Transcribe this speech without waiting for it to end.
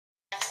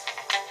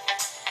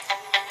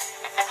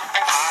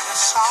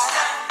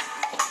decided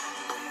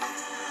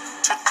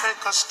to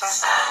take a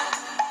stand,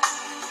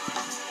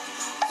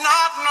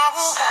 not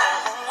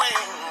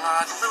knowing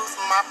I'd lose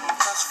my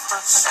best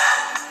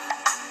friend.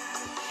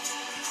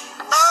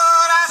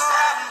 But I'd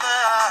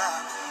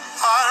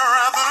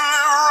rather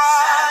live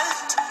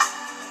right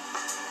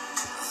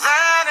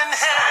than in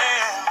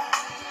hell.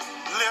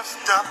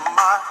 Lift up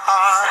my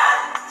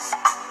eyes,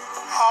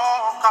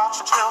 all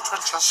God's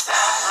children just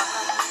stand.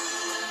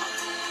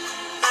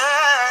 Yeah.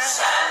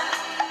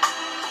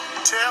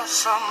 Tell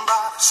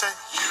somebody, say,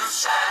 you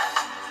stand.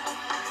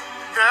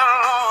 Yeah,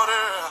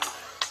 Lord,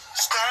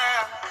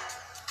 stand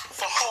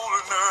for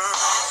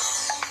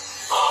holiness.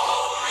 For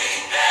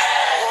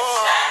holiness.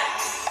 Oh. Stand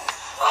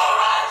for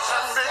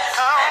righteousness.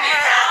 And be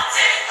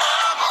counted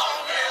among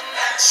them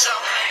that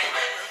shall reign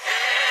with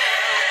Him.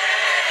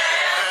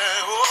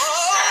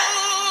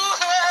 Oh,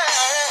 hey.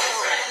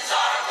 Friends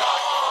are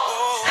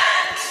gone.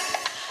 Stand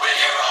with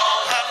your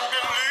all and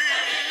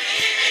believe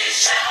He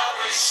shall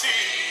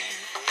receive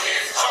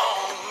His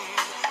own.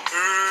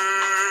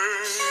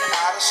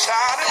 I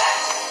decided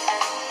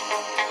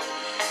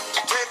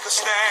to take a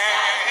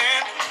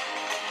stand,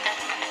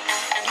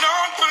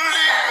 not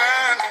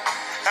believing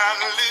I'd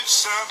leave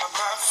some of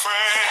my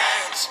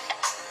friends.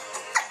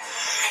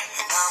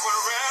 And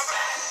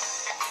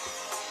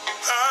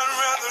I'd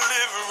rather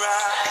live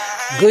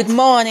right. Good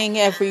morning,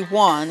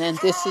 everyone, and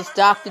this is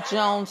Dr.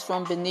 Jones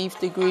from Beneath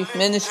the Grief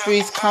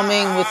Ministries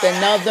coming with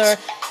another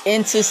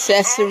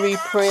Intercessory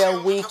Prayer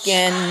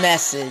Weekend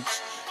message.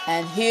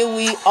 And here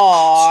we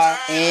are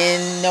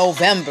in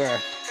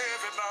November.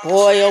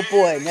 Boy, oh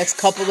boy, next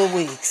couple of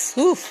weeks.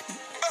 Oof.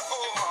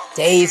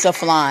 Days are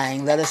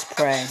flying. Let us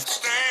pray.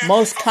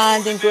 Most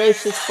kind and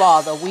gracious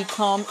Father, we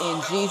come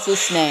in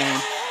Jesus'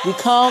 name. We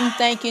come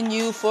thanking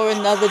you for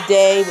another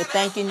day. We're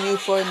thanking you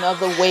for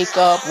another wake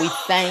up. We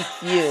thank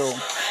you.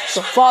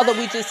 So, Father,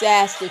 we just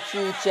ask that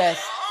you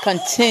just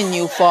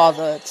continue,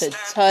 Father, to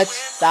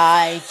touch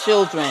thy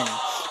children.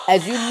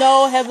 As you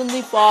know,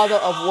 Heavenly Father,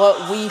 of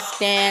what we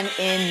stand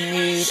in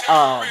need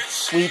of.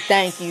 We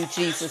thank you,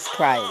 Jesus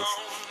Christ.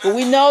 But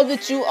we know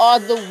that you are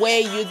the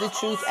way, you're the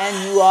truth,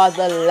 and you are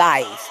the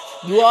life.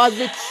 You are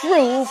the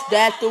truth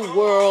that the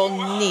world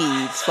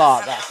needs,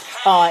 Father.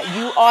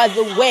 You are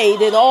the way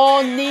that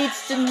all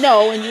needs to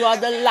know, and you are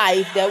the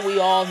life that we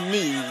all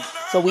need.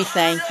 So we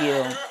thank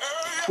you.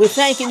 We're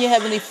thanking you,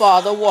 Heavenly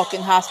Father,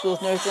 walking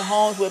hospitals, nursing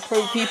homes, where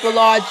people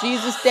are,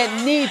 Jesus,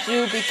 that need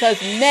you, because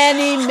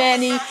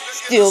many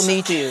still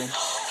need you.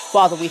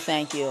 Father, we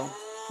thank you.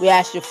 We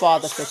ask you,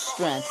 Father, for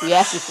strength. We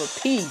ask you for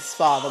peace,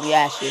 Father. We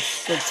ask you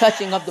for the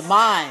touching of the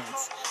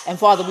minds. And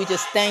Father, we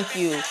just thank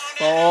you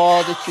for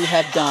all that you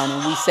have done.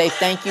 And we say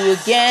thank you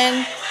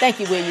again. Thank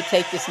you where you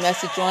take this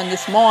message on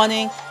this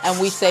morning. And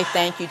we say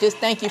thank you. Just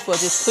thank you for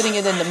just putting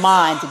it in the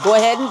mind to go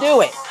ahead and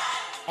do it.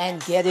 And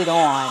get it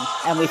on.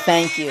 And we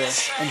thank you.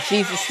 In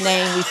Jesus'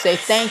 name, we say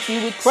thank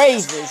you with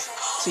praises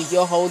to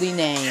your holy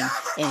name.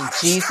 In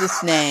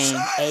Jesus' name,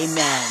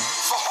 amen.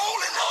 For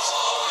holiness,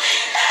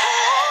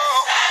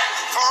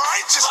 for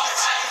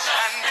righteousness,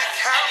 and be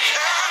counted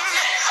among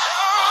them.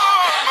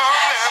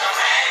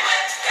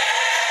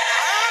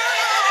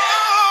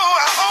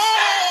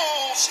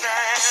 Oh,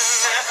 stand,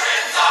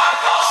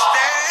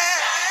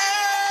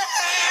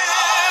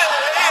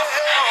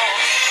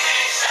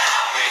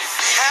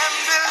 and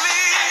believe.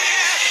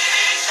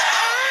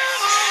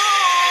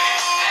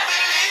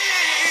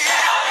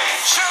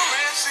 Shall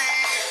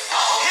receive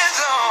His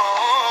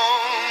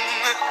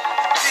own.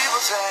 People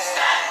say,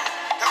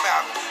 come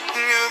out,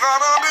 you're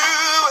gonna do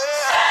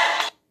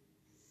it.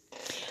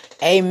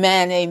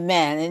 Amen,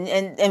 amen.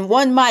 And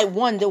one might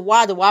wonder,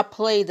 why do I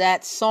play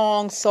that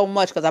song so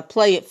much? Because I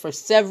play it for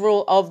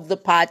several of the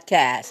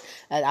podcasts.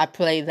 I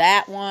play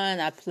that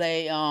one. I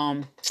play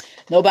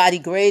Nobody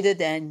Greater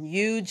Than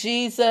You,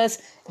 Jesus.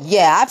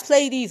 Yeah, I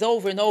play these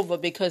over and over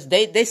because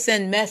they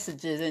send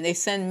messages, and they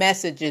send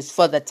messages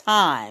for the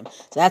time.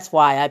 So that's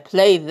why I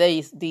play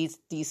these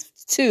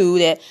two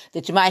that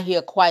you might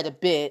hear quite a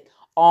bit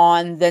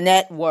on the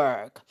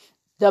network.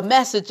 The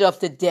message of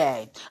the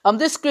day.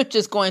 This scripture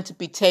is going to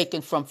be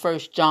taken from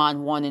 1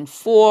 John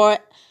 1:4,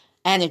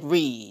 and it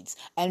reads,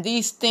 "And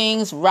these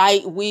things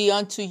write we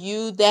unto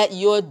you, that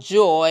your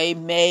joy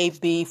may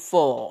be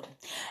full."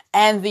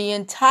 And the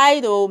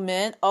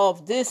entitlement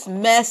of this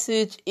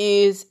message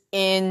is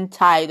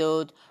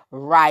entitled,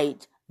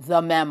 Write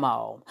the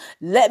Memo.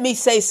 Let me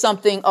say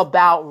something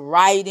about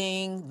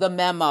writing the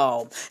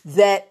memo.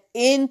 That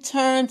in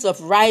terms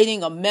of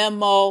writing a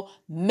memos,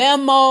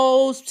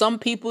 some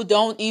people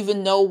don't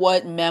even know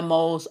what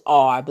memos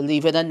are,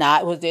 believe it or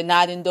not, because they're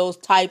not in those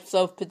types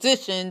of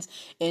positions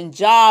in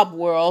job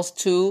worlds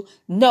to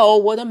know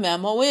what a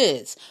memo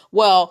is.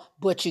 Well,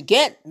 But you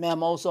get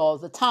memos all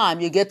the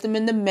time. You get them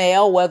in the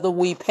mail, whether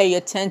we pay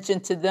attention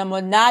to them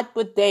or not,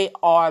 but they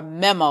are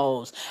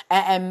memos.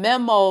 And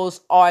memos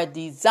are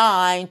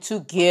designed to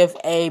give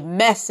a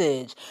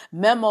message.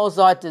 Memos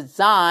are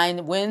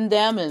designed, when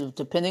them, and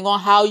depending on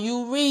how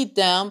you read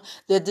them,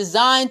 they're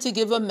designed to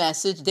give a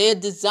message. They're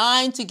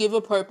designed to give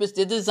a purpose.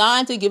 They're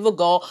designed to give a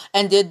goal,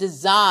 and they're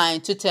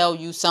designed to tell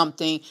you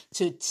something,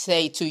 to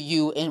say to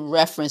you in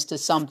reference to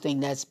something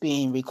that's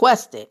being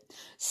requested.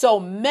 So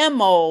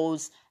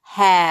memos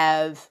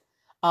have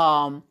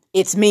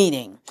its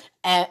meaning,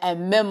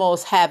 and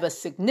memos have a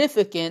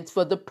significance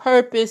for the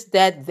purpose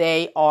that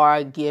they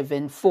are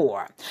given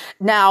for.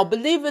 Now,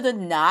 believe it or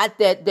not,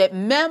 that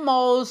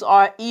memos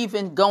are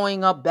even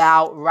going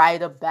about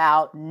right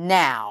about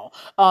now.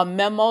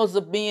 Memos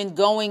are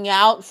going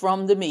out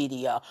from the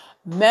media.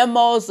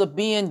 Memos are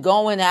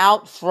going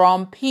out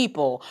from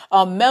people.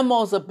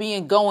 Memos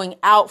are going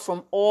out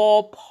from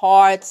all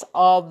parts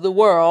of the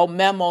world.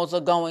 Memos are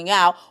going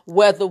out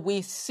whether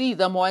we see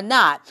them or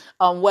not,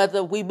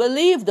 whether we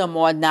believe them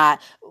or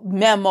not.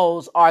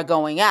 Memos are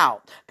going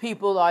out.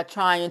 People are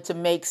trying to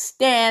make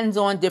stands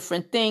on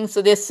different things,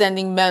 so they're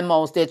sending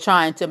memos. They're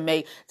trying to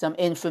make some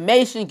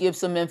information, give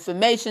some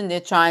information. They're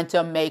trying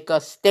to make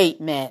a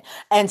statement.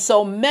 And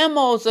so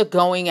memos are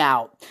going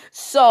out.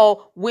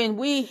 So when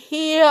we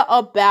hear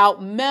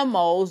about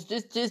memos,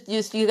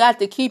 just you got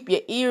to keep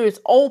your ears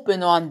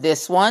open on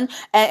this one,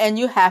 and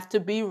you have to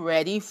be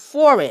ready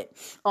for it.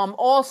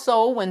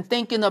 Also, when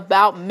thinking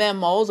about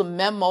memos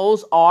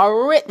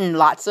are written.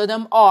 Lots of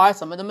them are.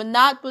 Some of them are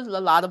not, but a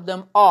lot of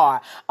them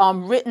are.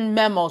 Written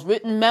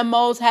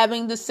memos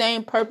having the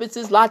same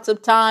purposes, lots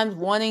of times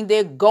wanting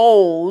their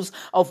goals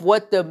of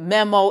what the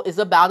memo is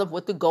about, of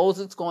what the goals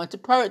it's going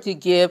to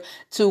give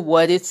to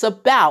what it's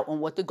about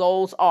and what the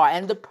goals are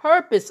and the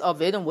purpose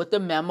of it and what the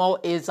memo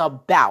is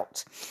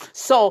about.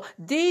 So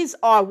these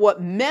are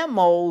what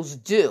memos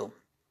do.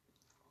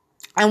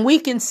 And we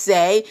can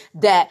say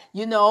that,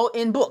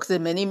 in books,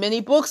 and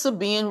many books are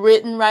being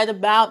written right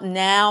about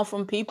now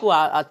from people.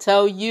 I'll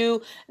tell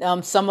you,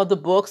 some of the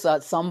books,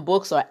 some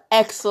books are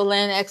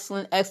excellent.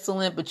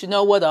 But you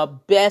know what? A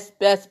best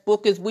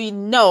book is, we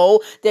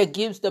know, that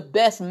gives the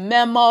best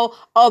memo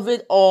of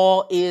it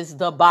all is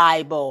the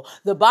Bible.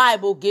 The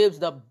Bible gives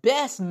the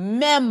best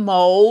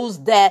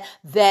memos that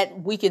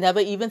we can never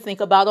even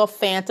think about or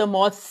phantom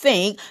or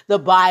think. The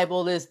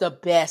Bible is the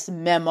best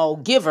memo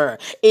giver.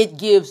 It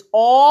gives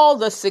all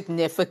the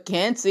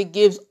significance. It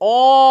gives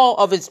all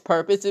of its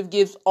purpose. It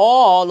gives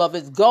all of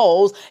its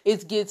goals.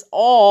 It gives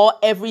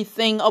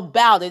everything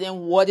about it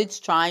and what it's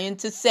trying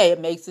to say.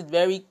 It makes it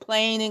very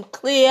plain and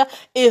clear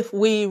if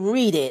we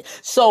read it.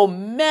 So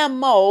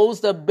memos,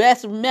 the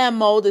best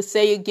memo to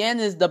say again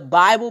is the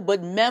Bible,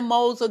 but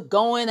memos are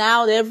going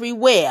out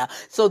everywhere.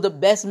 So the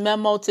best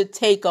memo to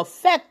take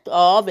effect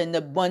of, and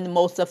the one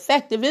most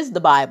effective, is the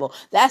Bible.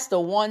 That's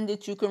the one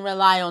that you can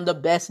rely on, the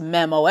best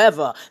memo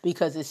ever,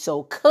 because it's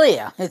so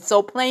clear. It's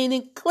so plain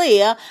and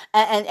clear.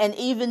 And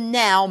even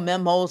now,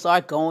 memos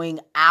are going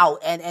out,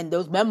 and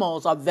those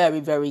memos are very,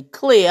 very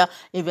clear,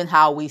 even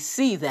how we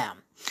see them.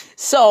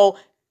 So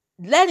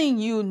letting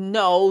you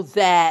know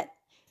that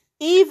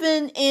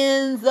even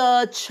in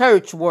the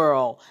church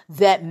world,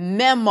 that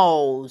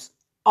memos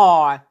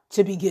are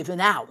to be given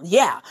out.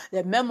 Yeah,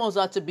 that memos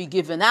are to be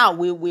given out.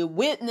 We're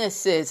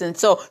witnesses. And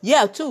so,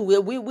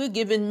 we're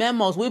giving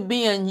memos. We're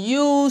being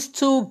used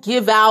to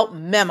give out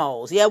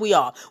memos. Yeah, we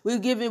are.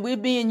 We're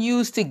being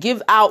used to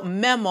give out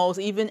memos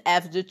even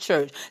as the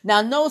church.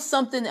 Now, know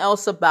something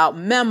else about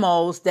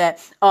memos,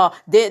 that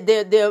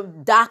they're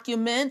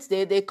documents.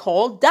 They're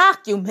called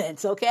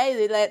documents,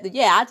 okay?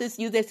 I just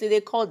use that, so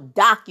they're called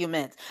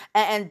documents.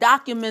 And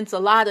documents a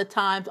lot of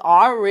times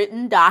are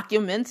written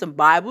documents, and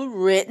Bible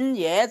written.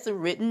 Yeah, it's a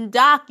written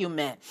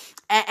document,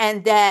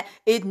 and that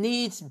it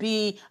needs to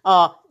be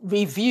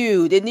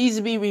reviewed. It needs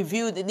to be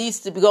reviewed. It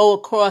needs to go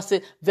across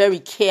it very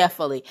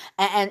carefully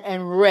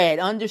and read,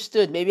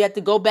 understood. Maybe you have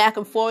to go back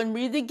and forth and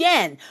read it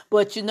again.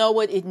 But you know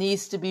what? It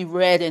needs to be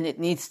read and it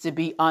needs to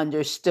be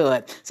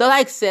understood. So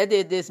like I said,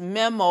 there's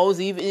memos,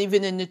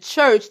 even in the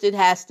church, that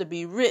has to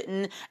be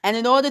written. And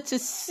in order to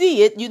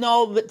see it,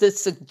 the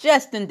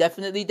suggestion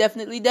definitely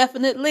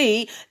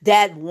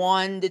that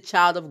the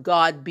child of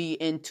God be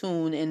in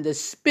tune in the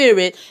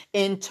spirit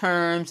in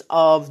terms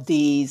of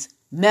these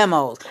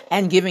memos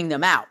and giving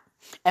them out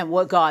and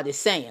what God is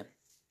saying.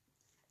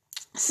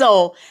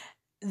 So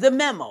the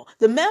memos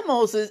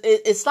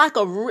it's like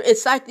a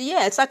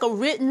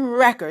written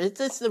record.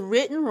 It's a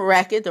written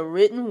record, a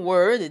written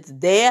word. It's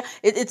there.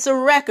 It's a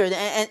record,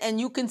 and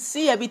you can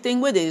see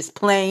everything with it. It's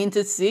plain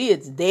to see.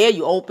 It's there.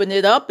 You open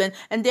it up,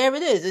 and there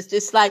it is. It's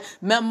just like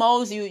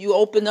memos. You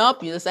open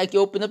up. It's like you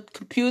open up the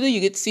computer. You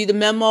get to see the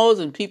memos,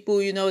 and people,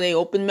 they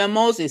open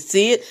memos. They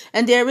see it,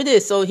 and there it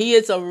is. So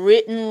here's a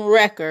written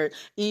record,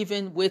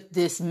 even with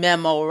this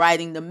memo,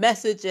 writing the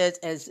message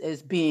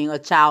as being a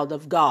child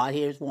of God.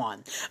 Here's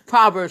one.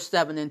 Proverbs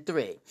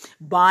 7:3.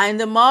 Bind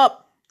them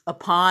up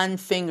upon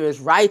fingers,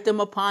 write them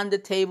upon the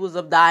tables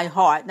of thy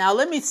heart. Now,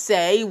 let me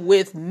say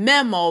with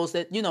memos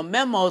that,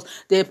 memos,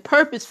 their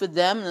purpose for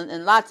them,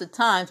 and lots of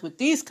times with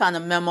these kind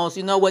of memos,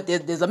 you know what,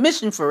 there's a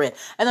mission for it.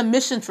 And a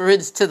mission for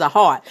it is to the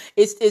heart.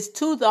 It's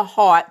to the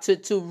heart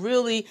to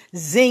really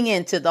zing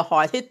into the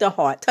heart, hit the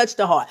heart, touch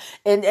the heart.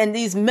 And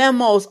these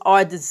memos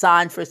are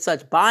designed for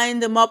such.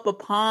 Bind them up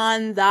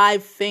upon thy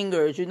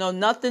fingers.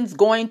 Nothing's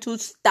going to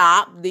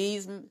stop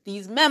these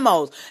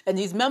memos. And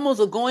these memos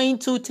are going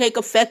to take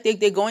effect.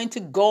 They're going to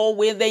go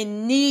where they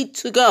need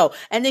to go,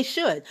 and they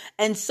should.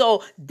 And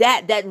so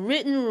that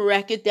written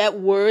record, that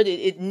word,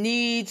 it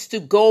needs to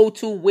go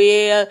to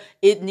where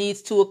it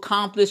needs to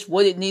accomplish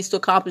what it needs to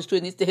accomplish.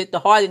 It needs to hit the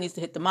heart, it needs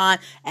to hit the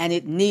mind, and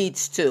it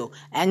needs to.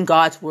 And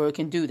God's word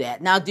can do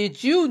that. Now,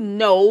 did you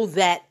know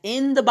that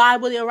in the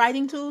Bible there are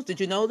writing tools? Did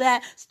you know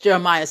that? It's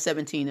Jeremiah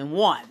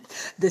 17:1.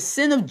 The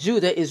sin of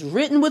Judah is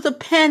written with a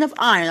pen of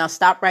iron. I'll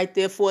stop right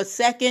there for a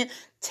second.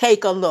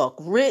 Take a look.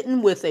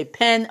 Written with a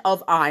pen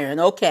of iron.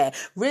 Okay.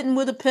 Written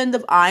with a pen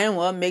of iron.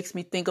 Well, it makes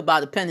me think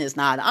about a pen that's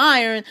not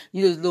iron.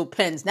 Those little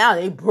pens now,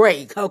 they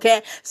break.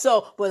 Okay.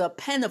 So, but a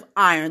pen of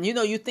iron,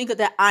 you think of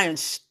that iron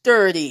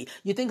sturdy.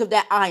 You think of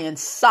that iron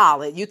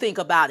solid. You think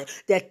about it.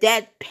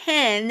 That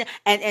pen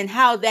and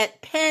how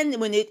that pen,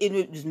 when it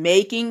is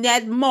making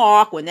that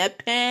mark, when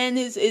that pen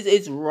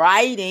is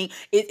writing,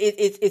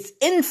 it's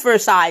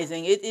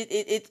emphasizing.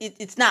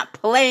 It's not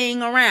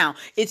playing around.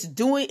 It's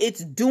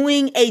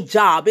doing a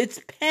job. It's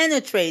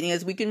penetrating,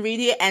 as we can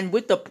read here, and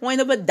with the point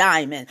of a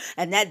diamond.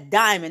 And that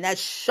diamond, that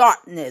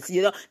sharpness,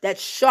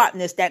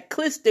 that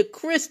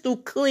crystal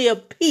clear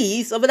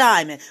piece of a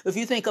diamond, if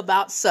you think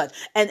about such.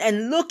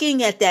 And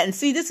looking at that, and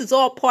see, this is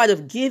all part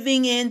of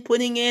putting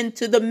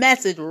into the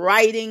message,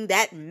 writing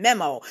that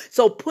memo.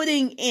 So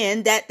putting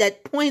in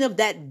that point of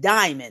that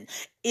diamond.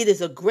 It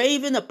is a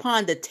graven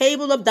upon the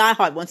table of thy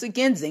heart. Once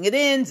again, zing it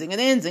in,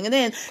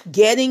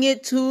 getting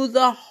it to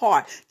the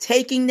heart,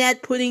 taking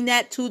that, putting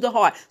that to the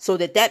heart so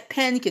that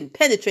pen can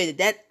penetrate it.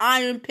 That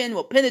iron pen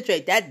will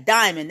penetrate that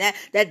diamond,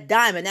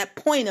 that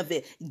point of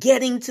it,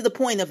 getting to the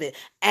point of it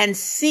and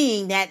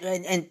seeing that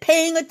and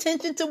paying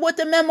attention to what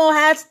the memo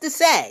has to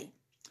say.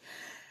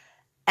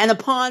 And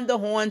upon the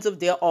horns of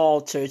their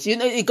altars.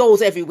 It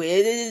goes everywhere.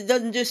 It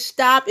doesn't just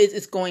stop.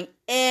 It's going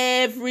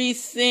every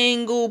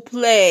single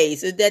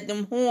place. That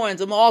them horns,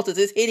 them altars,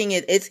 it's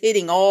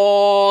hitting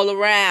all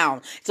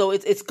around. So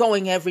it's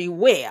going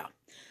everywhere.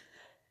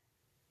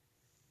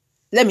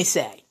 Let me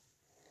say,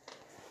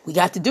 we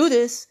got to do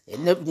this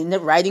in the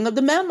writing of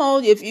the memo.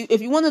 If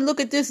you want to look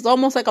at this, it's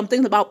almost like I'm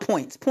thinking about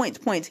points.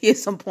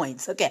 Here's some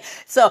points. Okay.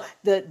 So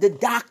the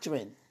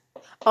doctrine,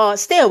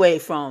 stay away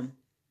from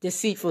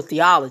deceitful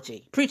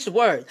theology. Preach the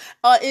word.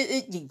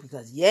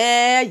 Because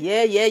there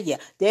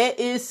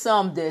is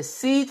some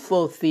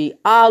deceitful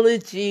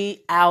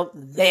theology out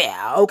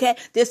there. Okay,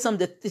 there's some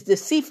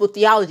deceitful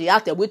theology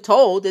out there. We're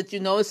told that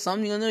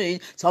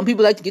some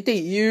people like to get their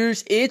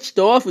ears itched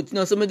off with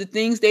some of the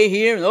things they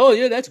hear. And, oh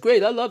yeah, that's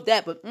great. I love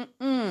that. But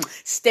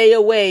stay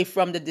away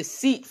from the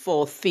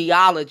deceitful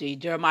theology.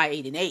 Jeremiah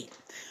 8:8.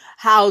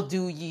 How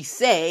do ye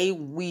say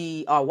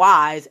we are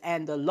wise,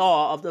 and the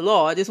law of the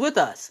Lord is with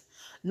us?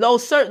 Lo,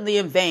 certainly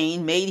in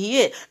vain made he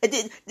it.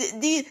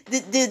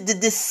 The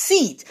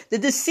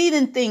deceit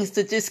in things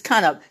to just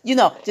kind of,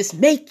 just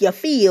make you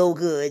feel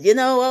good.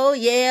 Oh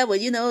yeah, well,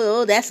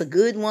 oh, that's a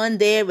good one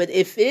there. But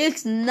if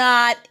it's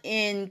not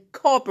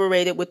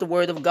incorporated with the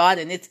word of God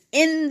and it's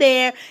in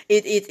there,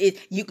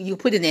 you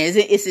put it in there.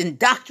 It's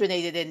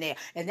indoctrinated in there.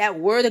 And that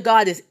word of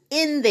God is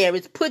in there.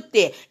 It's put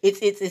there.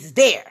 It's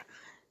there.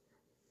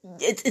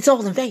 It's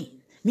all in vain.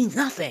 Means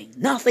nothing.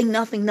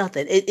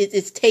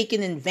 It's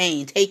taken in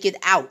vain. Take it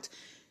out.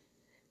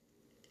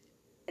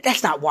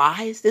 That's not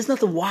wise. There's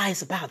nothing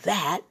wise about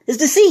that. It's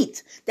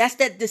deceit. That's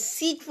that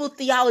deceitful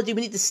theology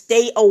we need to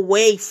stay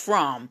away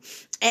from.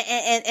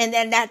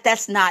 And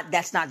that's not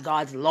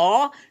God's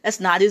law. That's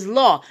not his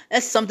law.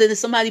 That's something that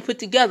somebody put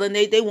together and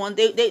they want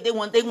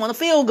to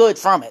feel good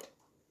from it.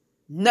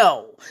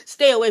 No.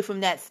 Stay away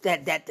from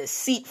that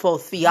deceitful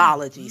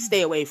theology.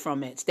 Stay away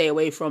from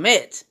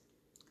it.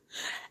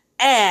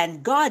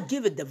 And God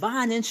giveth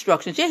divine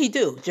instructions. Yeah, he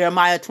do.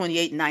 Jeremiah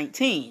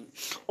 28:19.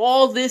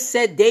 All this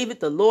said David,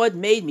 the Lord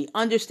made me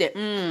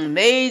understand.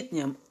 Made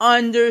him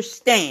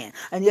understand.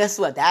 And guess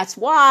what? That's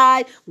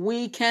why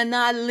we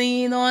cannot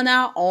lean on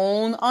our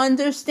own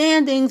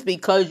understandings.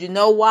 Because you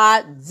know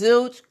what?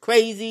 Zilch,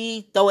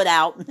 crazy, throw it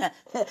out.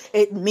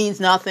 It means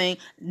nothing.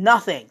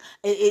 Nothing.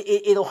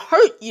 It'll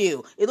hurt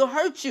you. It'll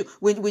hurt you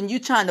when you're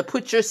trying to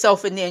put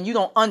yourself in there and you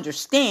don't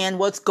understand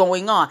what's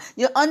going on.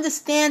 Your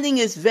understanding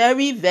is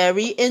very, very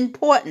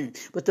important.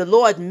 But the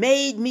Lord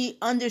made me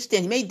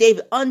understand. He made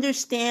David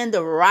understand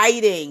the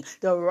writings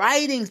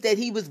that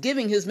he was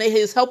giving. He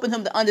was helping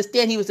him to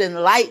understand. He was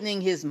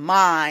enlightening his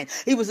mind.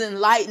 He was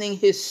enlightening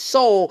his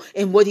soul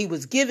in what he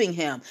was giving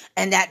him.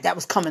 And that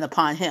was coming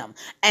upon him.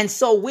 And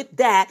so with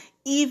that,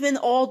 even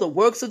all the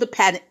works of the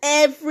pattern,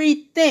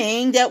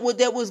 everything that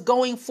was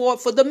going for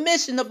the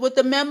mission of what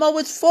the memo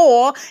is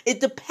for,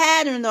 the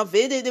pattern of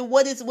it,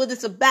 what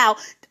it's about.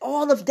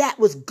 All of that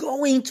was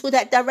going to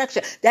that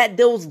direction. That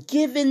those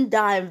given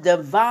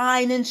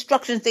divine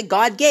instructions that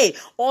God gave,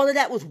 all of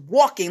that was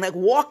walking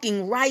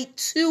right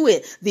to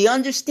it. The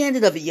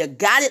understanding of it, you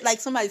got it. Like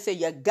somebody said,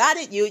 you got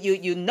it.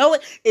 You know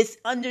it.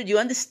 You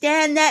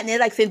understand that, and they're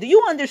like saying, "Do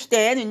you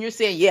understand?" And you're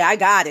saying, "Yeah, I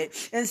got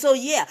it." And so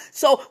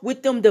so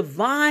with them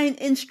divine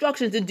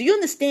instructions, and do you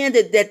understand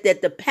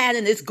that the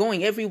pattern is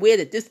going everywhere?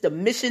 That the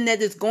mission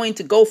that is going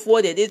to go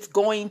for, that it's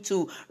going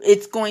to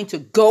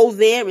go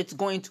there. It's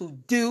going to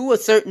do a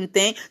certain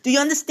thing. Do you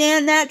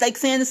understand that? Like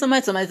saying to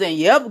somebody saying,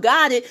 "Yep,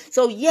 got it."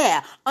 So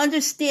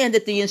understand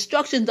that the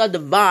instructions are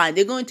divine.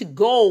 They're going to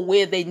go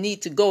where they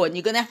need to go, and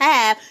we're going to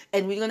have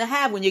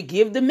when you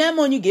give the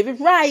memo and you give it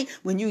right,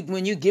 when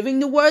you're giving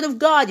the word of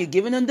God, you're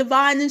giving them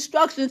divine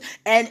instructions,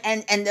 and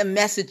the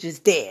message is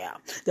there.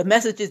 The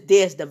message is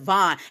there, is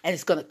divine, and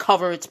it's going to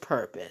cover its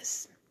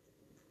purpose.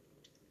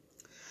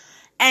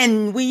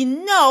 And we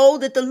know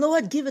that the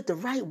Lord giveth the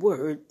right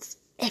words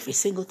every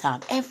single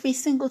time. Every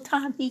single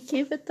time he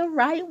giveth the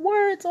right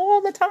words,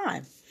 all the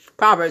time.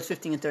 Proverbs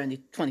 15 and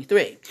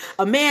 23.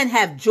 A man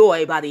have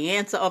joy by the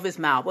answer of his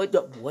mouth.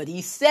 What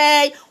he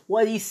say?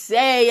 What he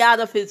say out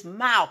of his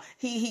mouth?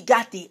 He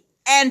got the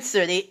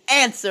answer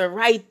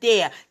right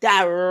there.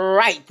 That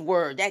right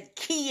word, that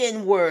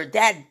keying word,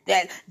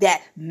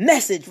 that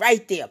message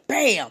right there.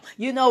 Bam.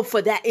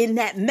 For that, in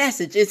that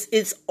message,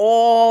 it's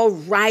all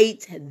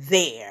right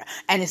there.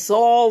 And it's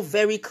all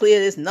very clear.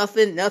 There's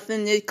nothing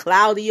is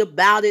cloudy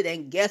about it.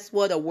 And guess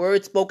what? A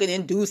word spoken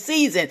in due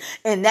season.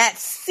 And that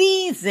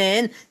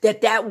season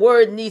that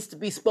word needs to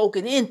be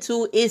spoken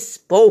into is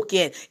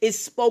spoken. It's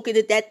spoken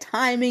that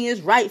timing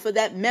is right for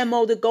that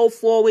memo to go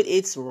forward.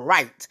 It's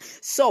right.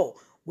 So,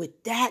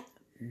 with that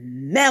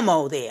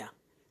memo there,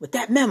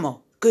 good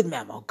memo.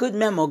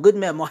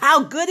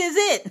 How good is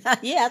it?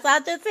 Yes, I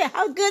just said,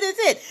 how good is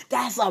it?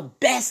 That's a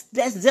best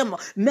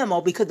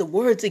memo because the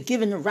words are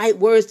given, the right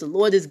words the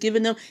Lord is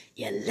giving them.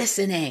 You're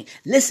listening,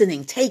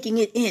 taking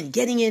it in,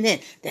 getting it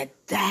in.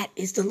 That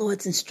is the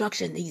Lord's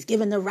instruction. He's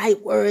given the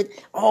right word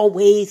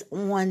always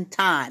on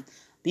time.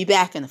 Be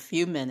back in a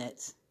few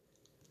minutes.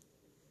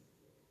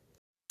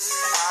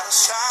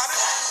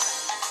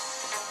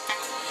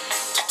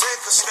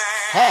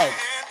 Hey,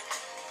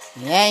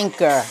 the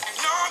Anchor.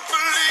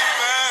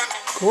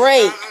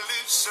 Great.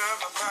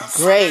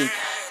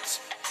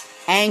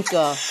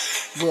 Anchor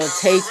will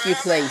take you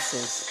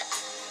places.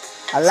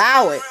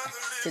 Allow it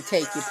to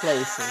take you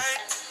places.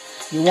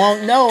 You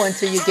won't know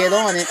until you get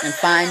on it and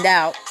find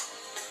out.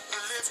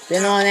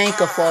 Been on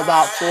Anchor for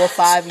about 4 or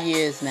 5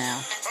 years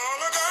now.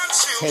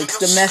 Takes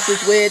the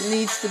message where it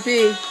needs to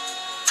be.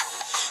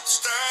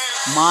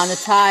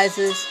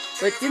 Monetizes.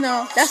 But,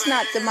 that's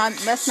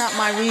not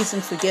my reason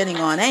for getting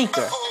on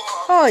Anchor.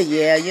 Oh,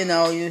 yeah, you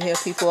hear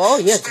people, oh,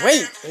 yeah,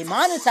 great. They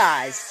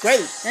monetize.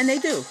 Great. And they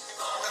do.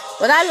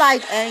 But I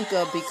like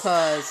Anchor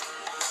because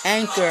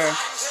Anchor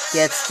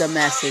gets the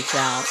message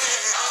out.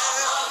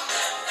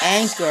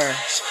 Anchor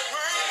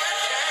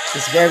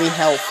is very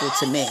helpful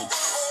to me.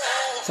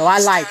 So I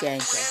like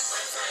Anchor.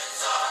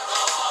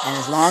 And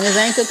as long as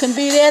Anchor can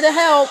be there to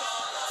help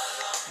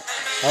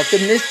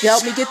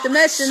me get the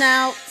mission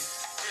out,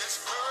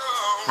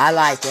 I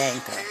like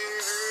Anchor.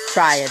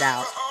 Try it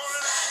out.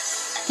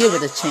 Give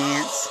it a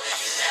chance.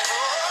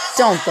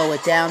 Don't throw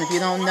it down if you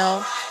don't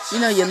know.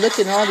 You're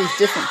looking at all these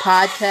different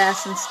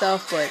podcasts and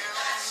stuff, but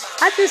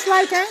I just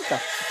like Anchor.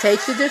 It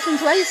takes you different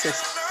places.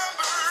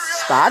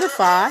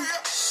 Spotify,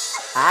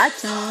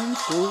 iTunes,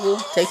 Google,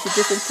 takes you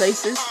different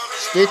places.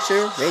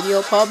 Stitcher,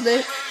 Radio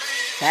Public,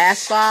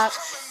 Castbox,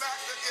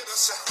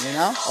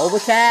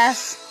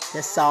 Overcast.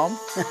 There's some.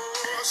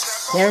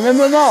 Can't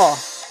remember them all,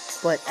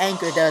 but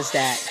Anchor does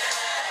that.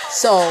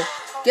 So,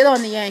 get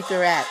on the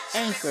Anchor app,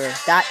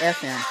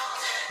 anchor.fm.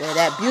 Where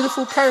that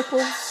beautiful purple,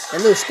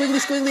 that little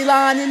squiggly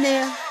line in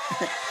there,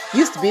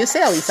 used to be a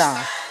Sally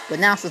sign, but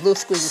now it's a little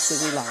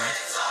squiggly line.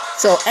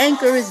 So,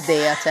 Anchor is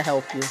there to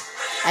help you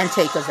and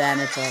take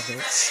advantage of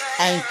it.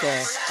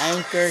 Anchor.fm.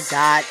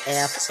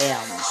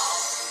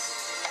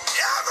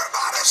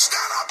 Everybody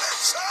stand up and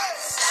say,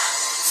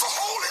 for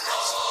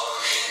holiness,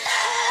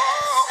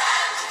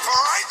 for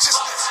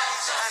righteousness,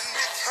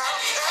 and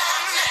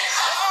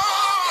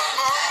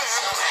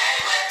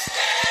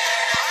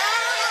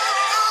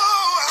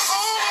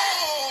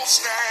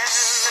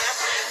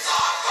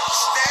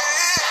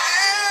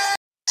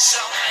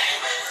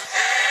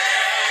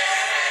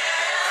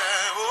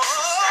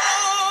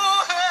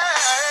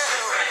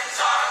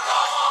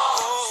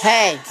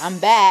Hey, I'm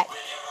back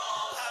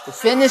to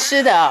finish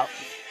it up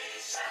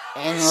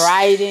and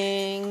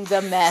writing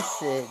the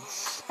message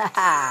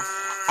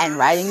and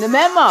writing the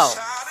memo.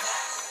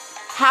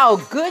 How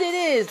good it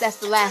is. That's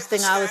the last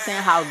thing I was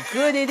saying. How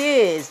good it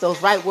is. Those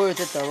right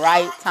words at the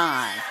right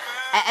time.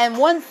 And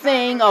one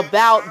thing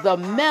about the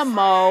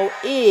memo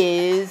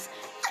is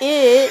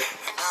it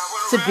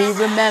to be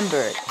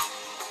remembered.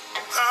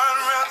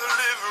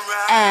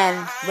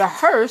 and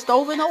rehearsed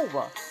over and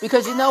over.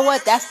 Because you know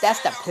what? That's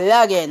the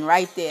plug-in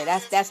right there.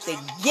 That's the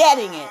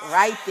getting it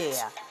right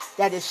there.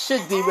 That it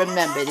should be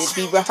remembered. It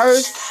be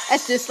rehearsed.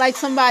 That's just like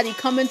somebody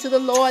coming to the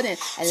Lord and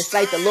it's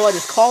like the Lord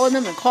is calling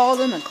them and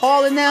calling them and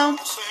calling them.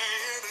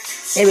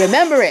 They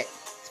remember it.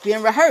 It's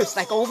being rehearsed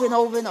like over and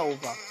over and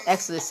over.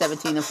 Exodus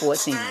 17 and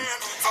 14.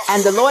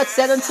 And the Lord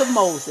said unto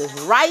Moses,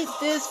 write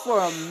this for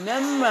a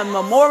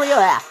memorial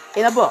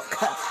in a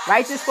book.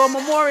 Write this for a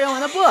memorial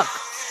in a book.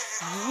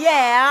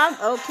 Yeah,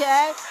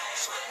 okay.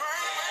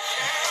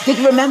 Did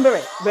you remember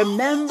it?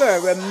 Remember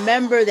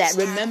that.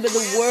 Remember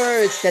the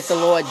words that the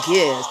Lord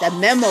gives. That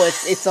memo,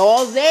 it's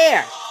all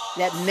there.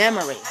 That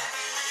memory.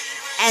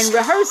 And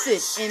rehearse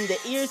it in the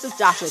ears of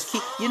Joshua.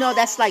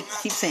 That's like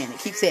keep saying it,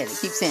 keep saying it,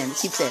 keep saying it,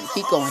 keep saying it,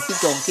 keep going,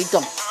 keep going, keep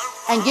going.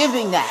 And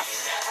giving that.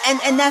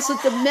 And that's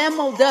what the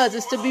memo does.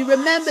 It's to be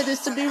remembered.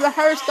 It's to be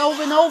rehearsed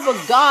over and over.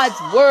 God's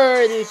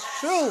word is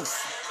truth.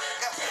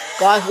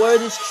 God's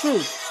word is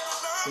truth.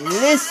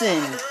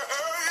 Listen,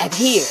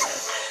 adhere,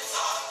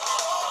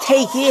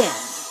 take in,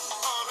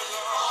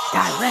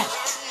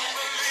 direct.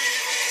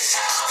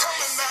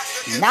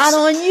 Not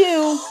on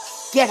you.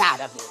 Get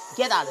out of it.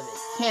 Get out of it.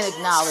 Can't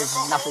acknowledge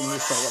nothing you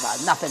say about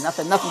it. Nothing.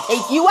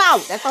 Take you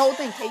out. That's the whole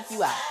thing. Take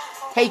you out.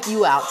 Take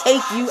you out.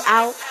 Take you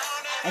out.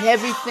 And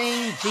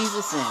everything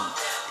Jesus in.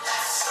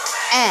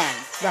 And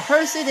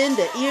rehearse it in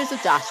the ears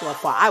of Joshua,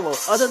 for I will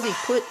utterly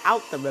put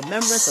out the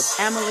remembrance of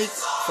Amalek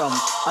from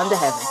under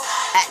heaven.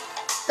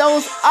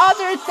 Those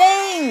other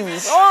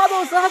things, all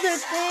those other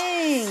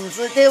things,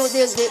 they're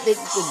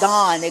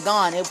gone. They're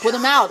gone. They put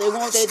them out.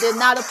 They're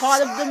not a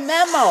part of the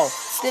memo.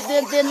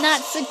 They're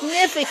not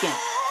significant.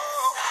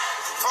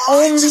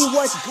 Only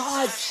what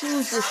God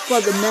chooses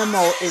for the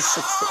memo is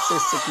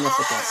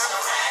significant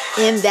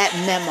in that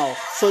memo,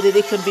 so that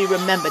it can be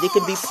remembered. It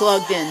can be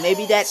plugged in.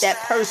 Maybe that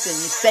person,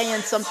 you're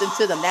saying something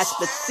to them, that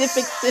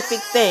specific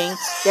thing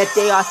that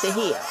they are to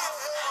hear.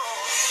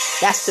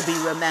 That's to be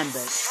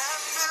remembered.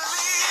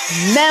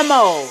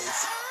 Memos,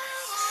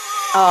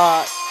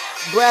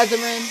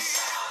 brethren,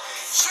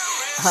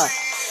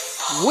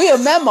 we are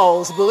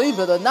memos, believe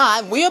it or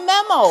not. We are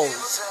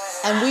memos,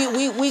 and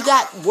we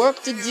got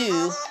work to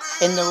do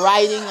in the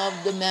writing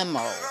of the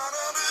memo,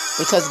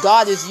 because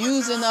God is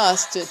using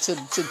us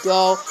to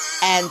go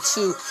and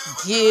to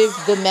give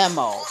the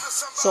memo.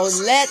 So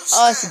let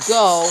us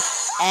go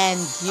and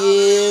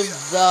give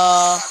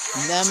the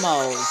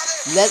memos.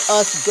 Let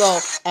us go,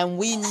 and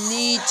we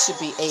need to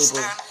be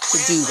able to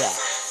do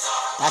that.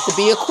 Have to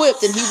be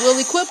equipped, and He will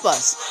equip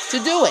us to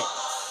do it.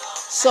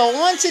 So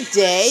on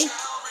today,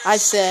 I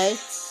say,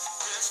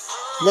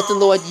 let the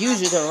Lord use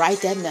you to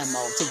write that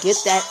memo, to get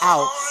that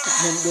out.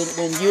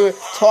 When you're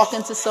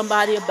talking to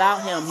somebody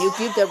about Him, He'll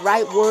give the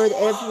right word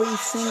every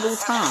single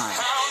time.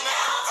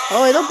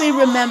 Oh, it'll be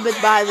remembered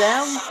by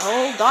them.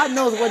 Oh, God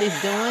knows what He's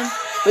doing.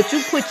 But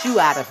you put you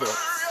out of it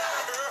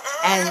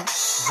and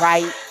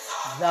write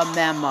the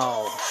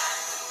memo.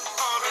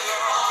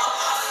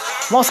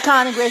 Most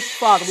kind and gracious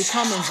Father, we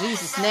come in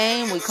Jesus'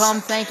 name. We come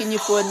thanking You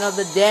for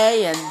another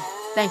day, and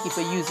thank You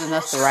for using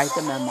us to write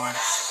the memo.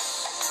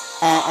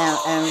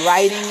 And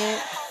writing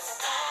it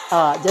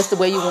just the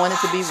way You want it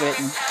to be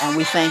written. And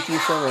we thank You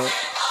for it.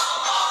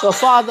 So,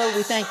 Father,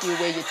 we thank You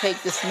where You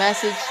take this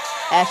message.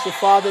 Ask Your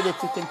Father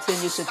that You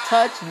continue to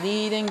touch,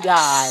 lead, and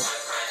guide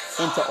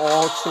into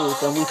all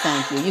truth. And we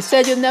thank You. You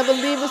said You'll never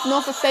leave us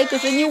nor forsake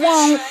us, and You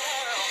won't.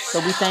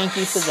 So we thank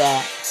You for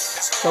that.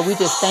 So we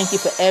just thank You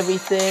for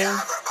everything.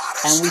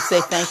 And we say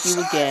thank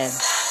You again.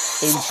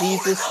 In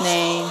Jesus'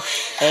 name,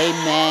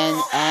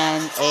 amen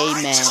and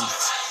amen.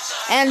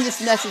 And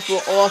this message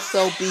will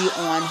also be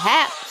on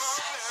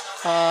HAPS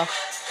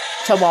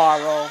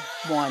tomorrow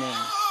morning.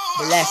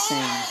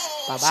 Blessings.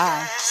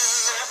 Bye-bye.